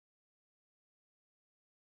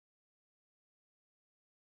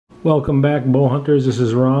Welcome back, bow hunters. This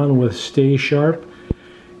is Ron with Stay Sharp.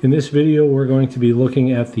 In this video we're going to be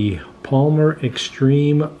looking at the Palmer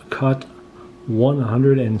Extreme Cut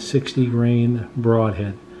 160 grain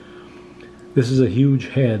broadhead. This is a huge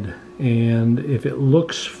head, and if it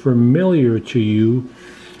looks familiar to you,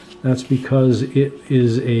 that's because it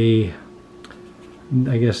is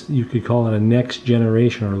I guess you could call it a next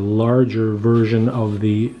generation or larger version of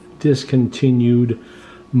the discontinued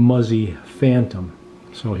Muzzy Phantom.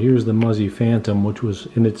 So here's the Muzzy Phantom, which was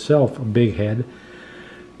in itself a big head,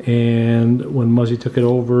 and when Muzzy took it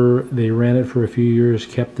over, they ran it for a few years,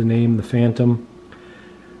 kept the name the Phantom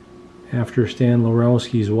after Stan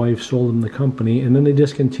Lorowski's wife sold him the company, and then they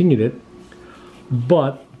discontinued it.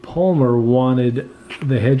 But Palmer wanted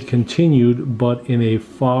the head continued, but in a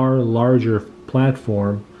far larger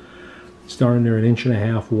platform. It's darn near 1.5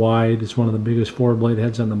 inches wide. It's one of the biggest 4-blade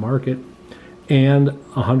heads on the market, and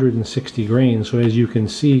 160 grains. So as you can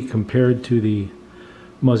see, compared to the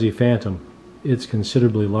Muzzy Phantom, it's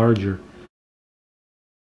considerably larger.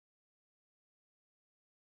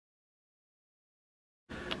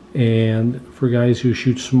 And for guys who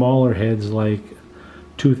shoot smaller heads like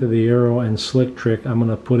Tooth of the Arrow and Slick Trick, I'm going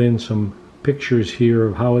to put in some pictures here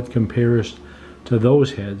of how it compares to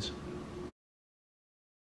those heads.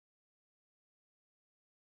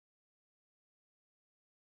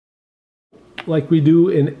 Like we do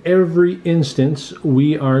in every instance,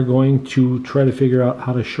 we are going to try to figure out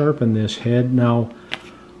how to sharpen this head. Now,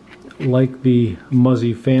 like the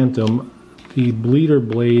Muzzy Phantom, the bleeder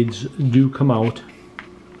blades do come out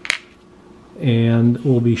and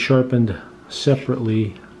will be sharpened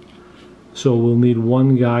separately. So we'll need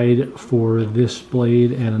one guide for this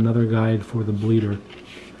blade and another guide for the bleeder.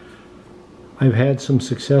 I've had some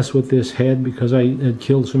success with this head because I had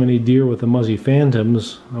killed so many deer with the Muzzy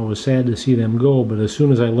Phantoms. I was sad to see them go, but as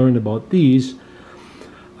soon as I learned about these,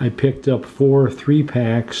 I picked up 4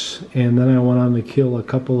 3-packs, and then I went on to kill a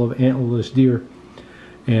couple of antlerless deer.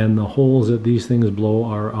 And the holes that these things blow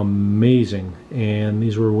are amazing. And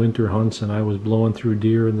these were winter hunts, and I was blowing through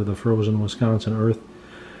deer into the frozen Wisconsin earth,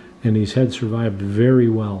 and these heads survived very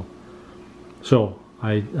well. So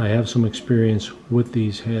I have some experience with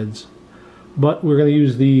these heads. But we're going to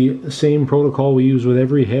use the same protocol we use with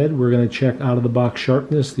every head. We're going to check out of the box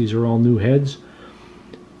sharpness. These are all new heads.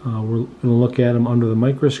 We're going to look at them under the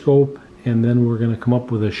microscope, and then we're going to come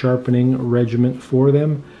up with a sharpening regimen for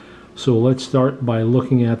them. So let's start by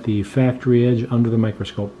looking at the factory edge under the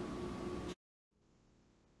microscope.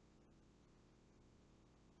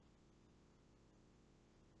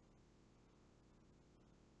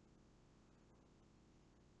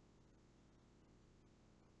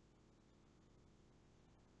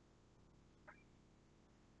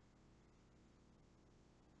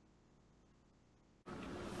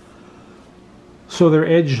 So their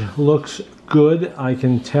edge looks good. I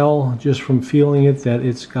can tell just from feeling it that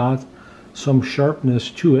it's got some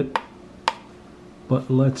sharpness to it.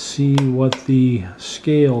 But let's see what the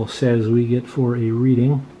scale says we get for a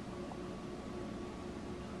reading.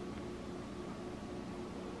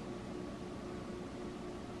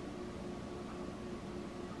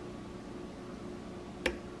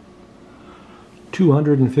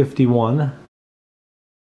 .251.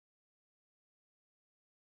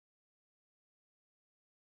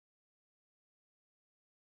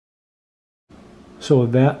 So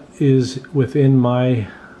that is within my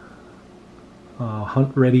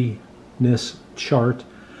hunt readiness chart.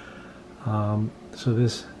 So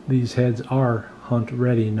these heads are hunt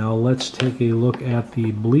ready. Now let's take a look at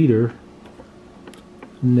the bleeder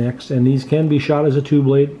next. And these can be shot as a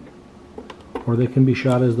 2-blade, or they can be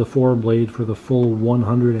shot as the 4-blade for the full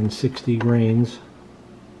 160 grains.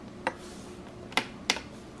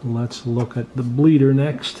 Let's look at the bleeder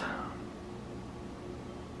next.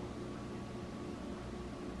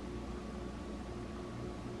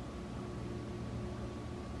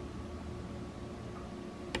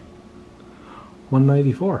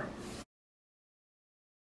 .194.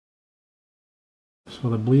 So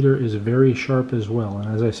the bleeder is very sharp as well,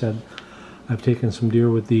 and as I said, I've taken some deer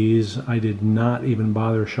with these. I did not even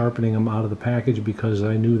bother sharpening them out of the package because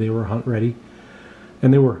I knew they were hunt ready,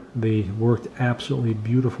 and they worked absolutely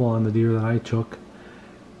beautiful on the deer that I took.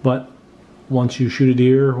 But once you shoot a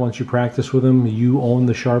deer, once you practice with them, you own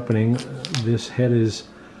the sharpening. This head is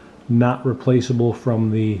not replaceable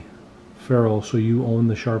from the ferrule, so you own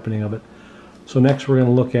the sharpening of it. So next we're going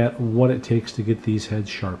to look at what it takes to get these heads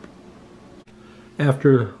sharp.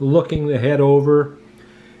 After looking the head over,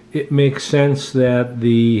 it makes sense that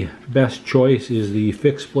the best choice is the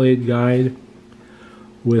fixed blade guide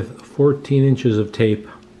with 14 inches of tape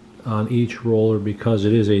on each roller because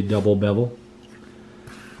it is a double bevel.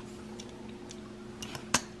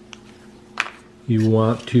 You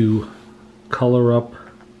want to color up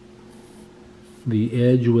the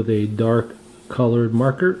edge with a dark colored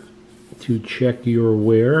marker to check your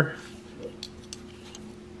wear.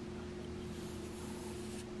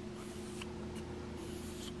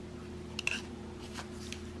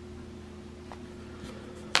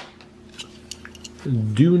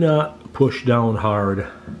 Do not push down hard.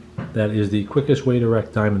 That is the quickest way to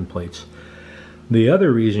wreck diamond plates. The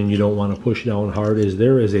other reason you don't want to push down hard is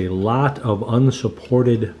there is a lot of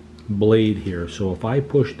unsupported blade here. So if I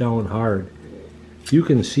push down hard, you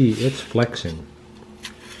can see it's flexing.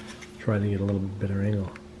 Try to get a little bit better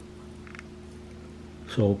angle.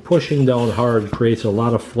 So pushing down hard creates a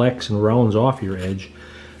lot of flex and rounds off your edge.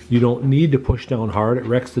 You don't need to push down hard. It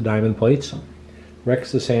wrecks the diamond plates,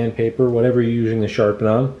 wrecks the sandpaper, whatever you're using to sharpen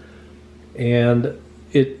on, and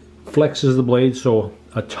it flexes the blade. So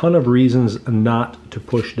a ton of reasons not to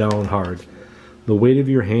push down hard. The weight of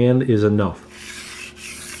your hand is enough.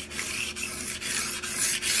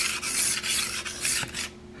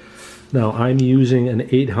 Now I'm using an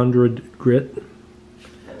 800 grit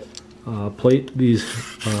plate. These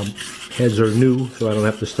heads are new, so I don't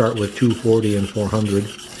have to start with 240 and 400.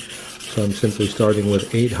 So I'm simply starting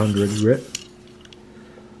with 800 grit.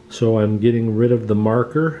 So I'm getting rid of the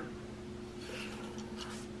marker.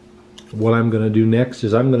 What I'm going to do next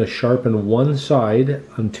is I'm going to sharpen one side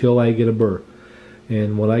until I get a burr.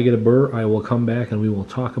 And when I get a burr, I will come back and we will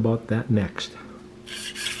talk about that next.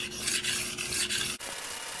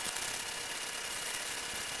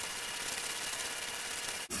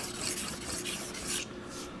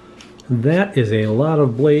 That is a lot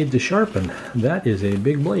of blade to sharpen. That is a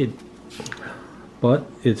big blade.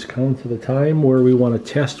 But it's come to the time where we want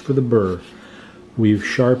to test for the burr. We've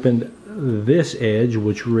sharpened this edge,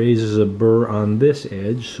 which raises a burr on this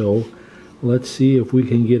edge, so let's see if we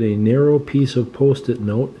can get a narrow piece of post-it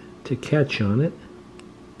note to catch on it.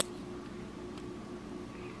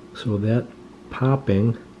 So that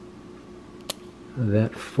popping,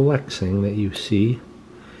 that flexing that you see,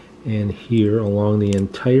 and here along the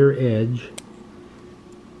entire edge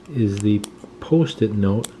is the post-it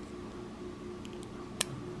note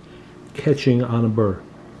catching on a burr.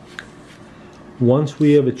 Once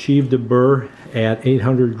we have achieved a burr at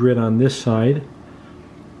 800 grit on this side,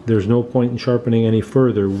 there's no point in sharpening any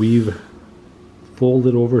further. We've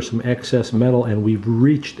folded over some excess metal and we've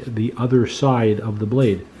reached the other side of the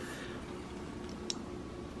blade.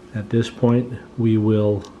 At this point we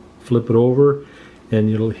will flip it over, and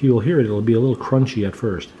you'll hear it. It'll be a little crunchy at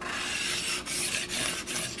first.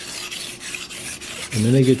 And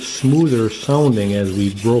then it gets smoother sounding as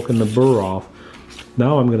we've broken the burr off.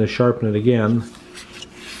 Now I'm going to sharpen it again.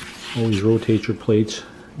 Always rotate your plates,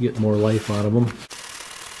 get more life out of them.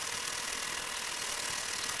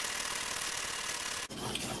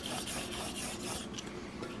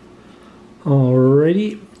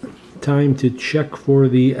 Alrighty, time to check for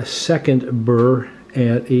the second burr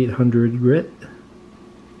at 800 grit.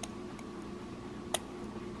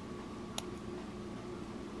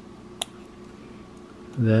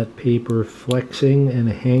 That paper flexing and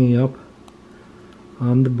hanging up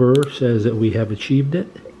on the burr says that we have achieved it.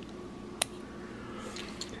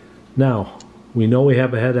 Now, we know we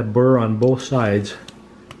have had a burr on both sides.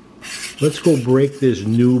 Let's go break this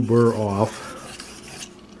new burr off.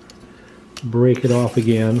 Break it off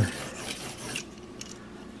again.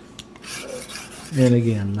 And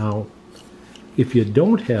again. Now, if you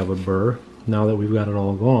don't have a burr, now that we've got it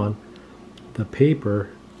all gone, the paper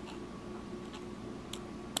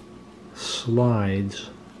slides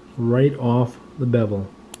right off the bevel.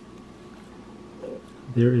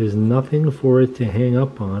 There is nothing for it to hang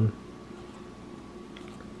up on.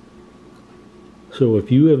 So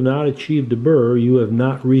if you have not achieved a burr, you have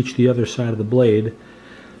not reached the other side of the blade.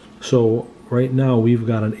 So right now we've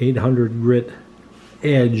got an 800 grit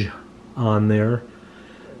edge on there,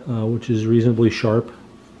 which is reasonably sharp,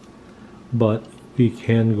 but we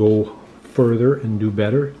can go further and do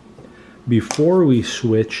better. Before we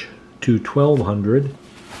switch to 1200,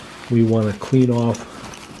 we want to clean off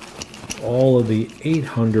all of the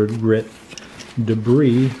 800 grit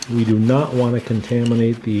debris. We do not want to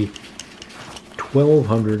contaminate the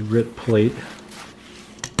 1200 grit plate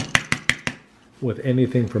with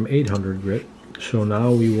anything from 800 grit. So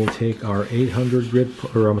now we will take our 800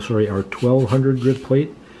 grit, or I'm sorry, our 1200 grit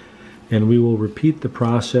plate, and we will repeat the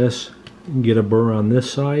process. Get a burr on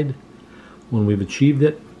this side. When we've achieved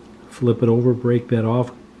it, flip it over, break that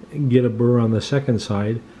off, get a burr on the second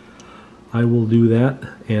side. I will do that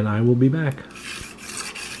and I will be back.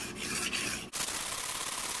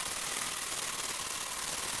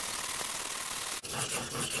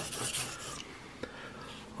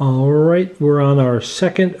 Alright, we're on our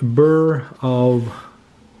second burr of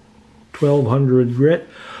 1200 grit.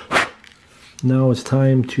 Now it's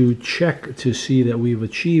time to check to see that we've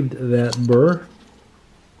achieved that burr.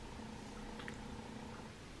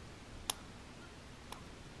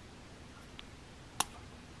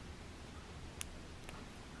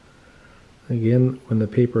 Again, when the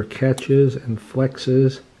paper catches and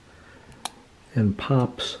flexes and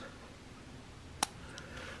pops,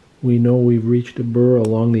 we know we've reached a burr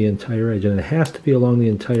along the entire edge, and it has to be along the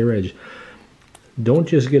entire edge. Don't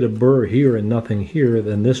just get a burr here and nothing here,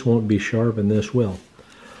 then this won't be sharp and this will.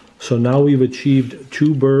 So now we've achieved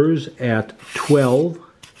 2 burrs at 12.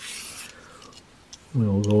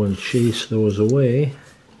 We'll go and chase those away.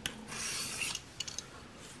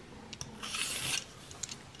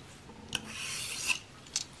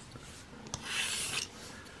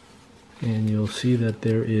 And you'll see that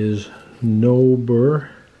there is no burr.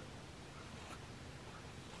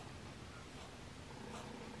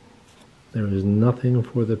 There is nothing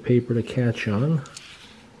for the paper to catch on.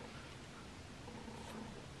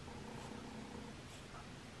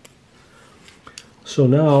 So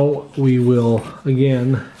now we will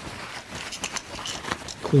again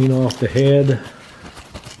clean off the head,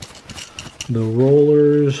 the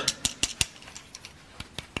rollers.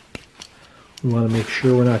 We want to make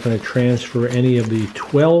sure we're not going to transfer any of the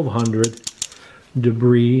 1200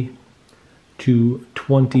 debris to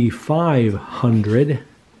 2500.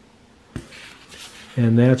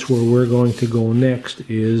 And that's where we're going to go next,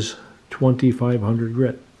 is 2500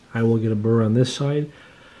 grit. I will get a burr on this side,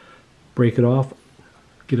 break it off,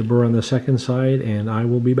 get a burr on the second side, and I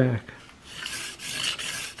will be back.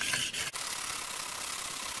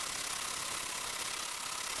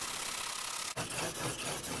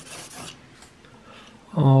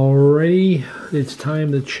 Alrighty, it's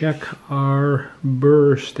time to check our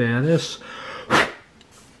burr status.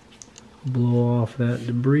 Blow off that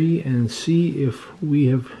debris and see if we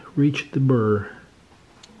have reached the burr.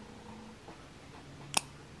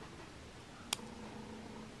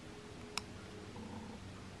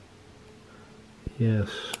 Yes,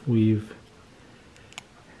 we've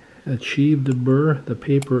achieved the burr. The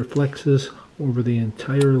paper flexes over the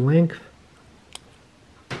entire length.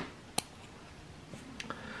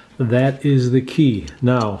 That is the key.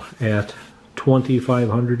 Now at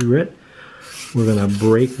 2500 grit, we're going to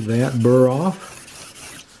break that burr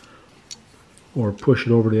off, or push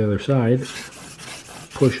it over to the other side.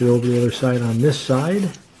 Push it over to the other side on this side.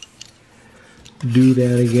 Do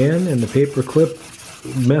that again, and the paper clip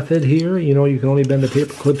method here, you know, you can only bend the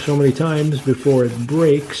paper clip so many times before it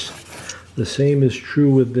breaks. The same is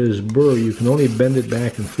true with this burr. You can only bend it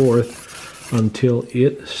back and forth until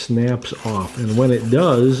it snaps off, and when it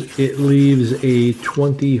does, it leaves a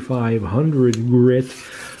 2500 grit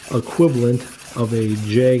equivalent of a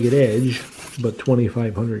jagged edge, but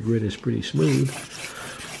 2500 grit is pretty smooth.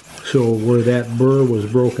 So where that burr was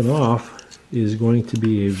broken off is going to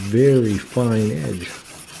be a very fine edge.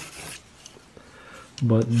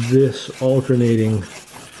 But this alternating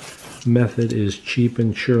method is cheap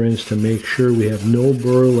insurance to make sure we have no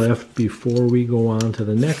burr left before we go on to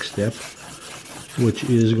the next step, which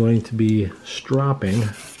is going to be stropping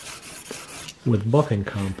with buffing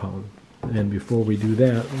compound. And before we do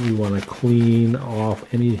that, we want to clean off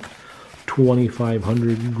any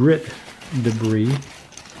 2500 grit debris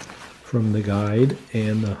from the guide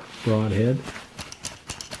and the broadhead.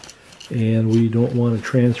 And we don't want to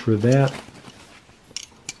transfer that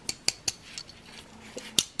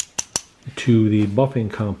to the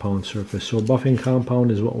buffing compound surface. So buffing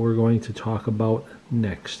compound is what we're going to talk about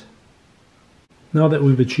next. Now that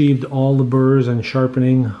we've achieved all the burrs and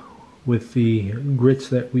sharpening with the grits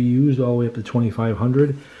that we used all the way up to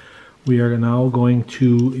 2500, we are now going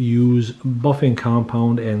to use buffing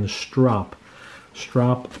compound and strop.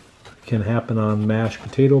 Strop can happen on mashed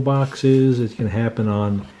potato boxes, it can happen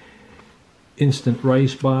on instant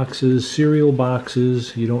rice boxes, cereal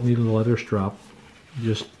boxes. You don't need a leather strop.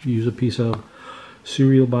 Just use a piece of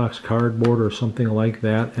cereal box cardboard or something like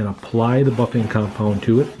that and apply the buffing compound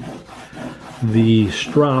to it. The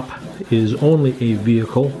strop is only a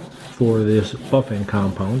vehicle for this buffing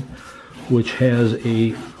compound, which has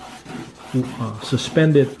a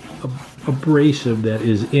suspended abrasive that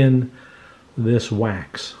is in this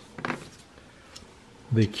wax.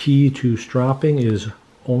 The key to stropping is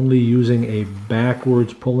only using a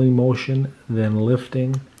backwards pulling motion, then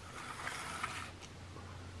lifting.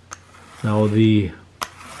 Now the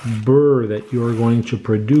burr that you're going to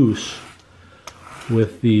produce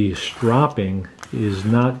with the stropping is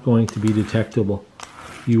not going to be detectable.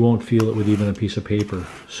 You won't feel it with even a piece of paper.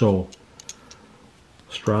 So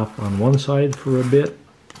strop on one side for a bit,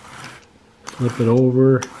 flip it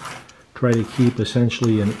over, try to keep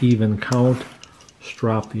essentially an even count,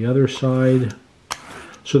 strop the other side.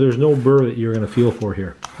 So there's no burr that you're going to feel for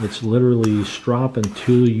here. It's literally strop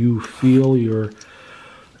until you feel you're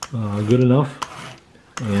good enough,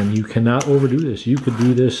 and you cannot overdo this. You could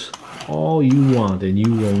do this all you want and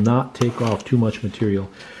you will not take off too much material.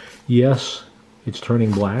 Yes, it's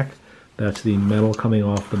turning black. That's the metal coming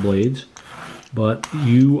off the blades, but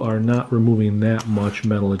you are not removing that much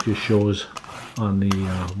metal. It just shows on the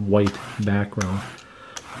white background.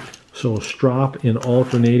 So strop in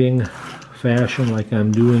alternating fashion like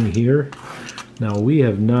I'm doing here. Now we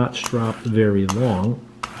have not stropped very long.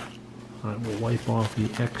 I will wipe off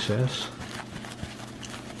the excess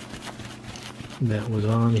that was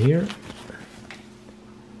on here.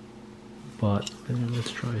 But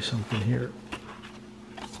let's try something here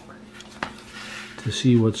to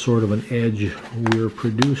see what sort of an edge we're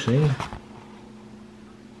producing.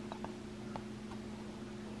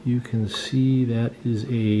 You can see that is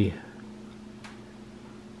a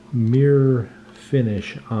mirror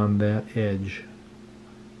finish on that edge.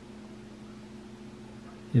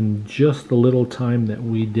 In just the little time that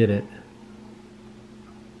we did it,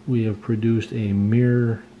 we have produced a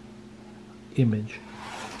mirror image.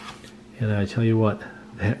 And I tell you what,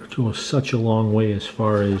 that goes such a long way as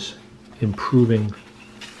far as improving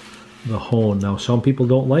the hone. Now, some people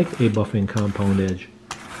don't like a buffing compound edge.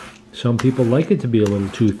 Some people like it to be a little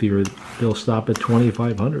toothy, or they'll stop at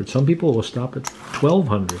 2,500. Some people will stop at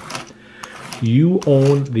 1,200. You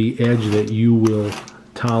own the edge that you will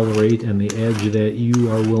tolerate and the edge that you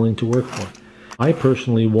are willing to work for. I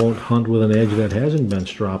personally won't hunt with an edge that hasn't been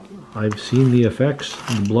stropped. I've seen the effects.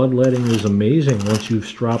 The bloodletting is amazing once you've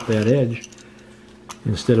stropped that edge.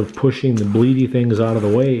 Instead of pushing the bleedy things out of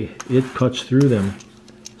the way, it cuts through them.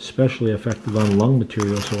 Especially effective on lung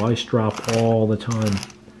material, so I strop all the time.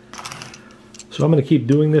 So I'm going to keep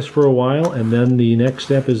doing this for a while, and then the next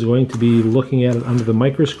step is going to be looking at it under the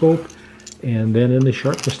microscope and then in the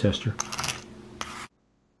sharpness tester.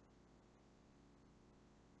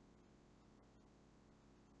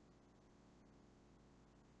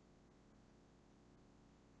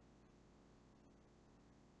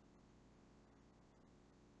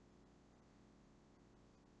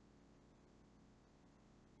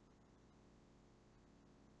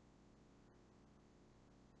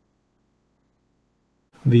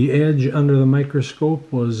 The edge under the microscope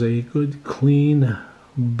was a good, clean,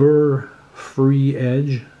 burr-free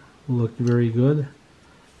edge. Looked very good,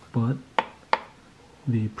 but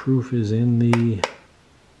the proof is in the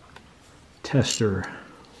tester.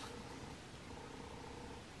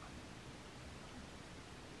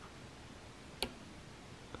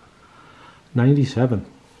 .97.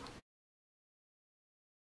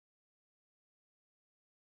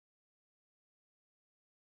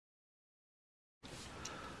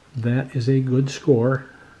 That is a good score.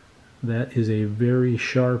 That is a very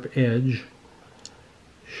sharp edge,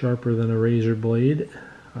 sharper than a razor blade.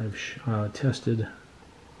 I've tested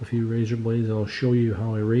a few razor blades. I'll show you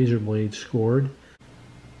how a razor blade scored.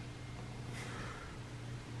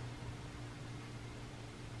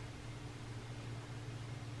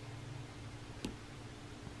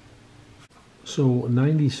 So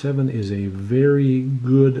 97 is a very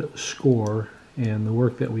good score, and the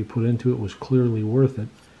work that we put into it was clearly worth it.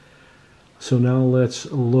 So now let's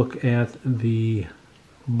look at the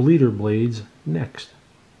bleeder blades next.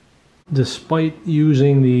 Despite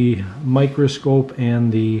using the microscope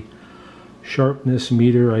and the sharpness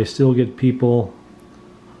meter, I still get people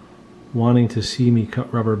wanting to see me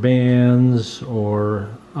cut rubber bands or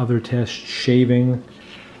other tests shaving.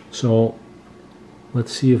 So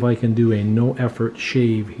let's see if I can do a no effort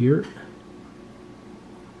shave here.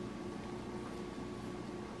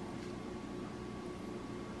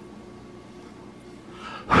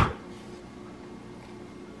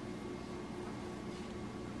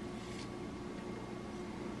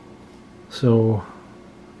 So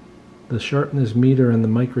the sharpness meter and the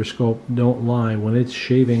microscope don't lie. When it's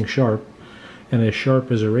shaving sharp and as sharp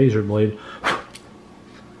as a razor blade,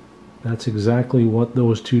 that's exactly what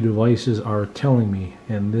those two devices are telling me,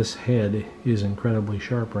 and this head is incredibly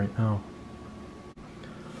sharp right now.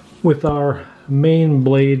 With our main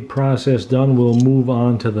blade process done, we'll move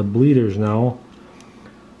on to the bleeders now.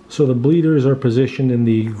 So the bleeders are positioned in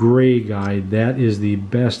the gray guide. That is the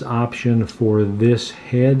best option for this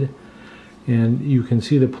head. And you can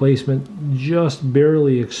see the placement just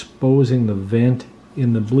barely exposing the vent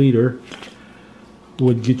in the bleeder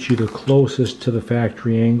would get you the closest to the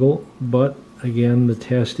factory angle, but again, the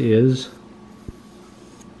test is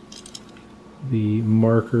the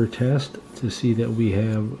marker test to see that we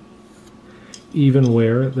have even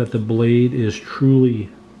wear, that the blade is truly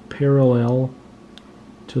parallel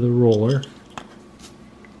to the roller.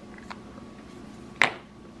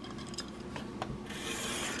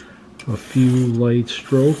 A few light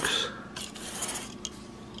strokes.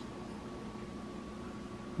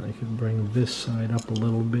 I can bring this side up a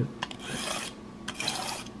little bit.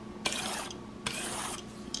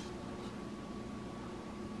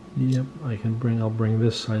 Yep, I'll bring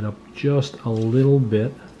this side up just a little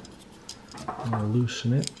bit. I'll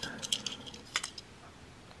loosen it.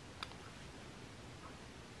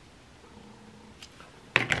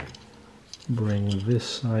 Bring this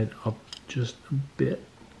side up just a bit.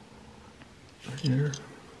 Here.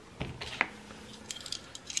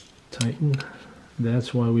 Tighten.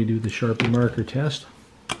 That's why we do the Sharpen marker test.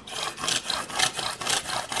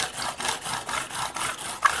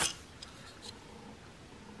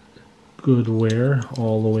 Good wear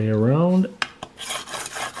all the way around.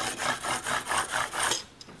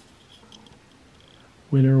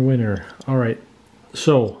 Winner, winner. Alright,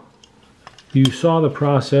 so you saw the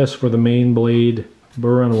process for the main blade.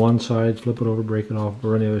 Burr on one side, flip it over, break it off,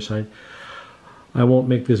 burr on the other side. I won't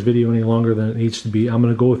make this video any longer than it needs to be. I'm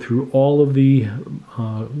going to go through all of the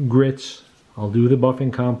grits. I'll do the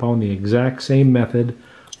buffing compound, the exact same method,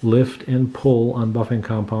 lift and pull on buffing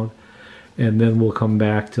compound, and then we'll come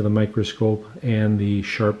back to the microscope and the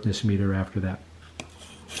sharpness meter after that.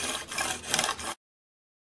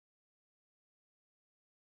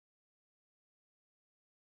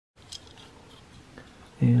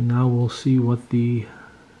 And now we'll see what the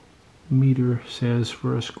meter says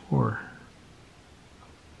for a score.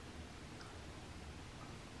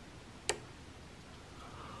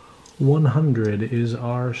 $100 is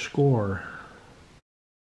our score.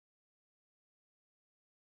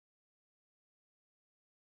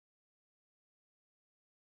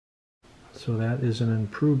 So that is an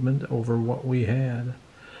improvement over what we had.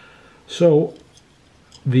 So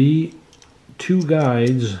the two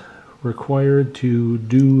guides required to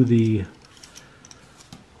do the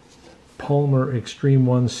Palmer Extreme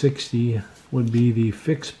 160 would be the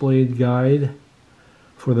fixed blade guide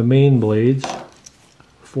for the main blades,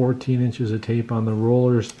 14 inches of tape on the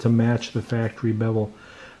rollers to match the factory bevel.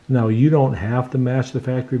 Now you don't have to match the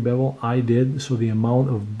factory bevel. I did, so the amount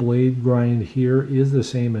of blade grind here is the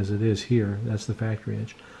same as it is here. That's the factory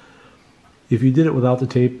inch. If you did it without the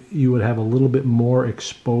tape, you would have a little bit more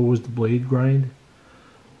exposed blade grind.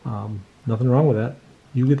 Nothing wrong with that.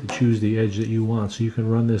 You get to choose the edge that you want. So you can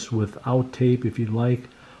run this without tape if you'd like,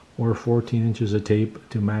 or 14 inches of tape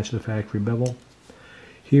to match the factory bevel.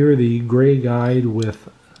 Here the gray guide with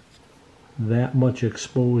that much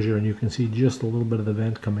exposure, and you can see just a little bit of the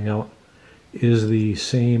vent coming out, is the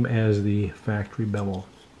same as the factory bevel.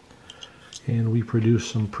 And we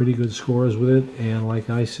produced some pretty good scores with it, and like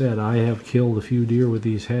I said, I have killed a few deer with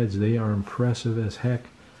these heads. They are impressive as heck.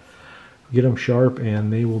 Get them sharp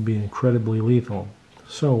and they will be incredibly lethal.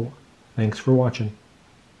 So, thanks for watching.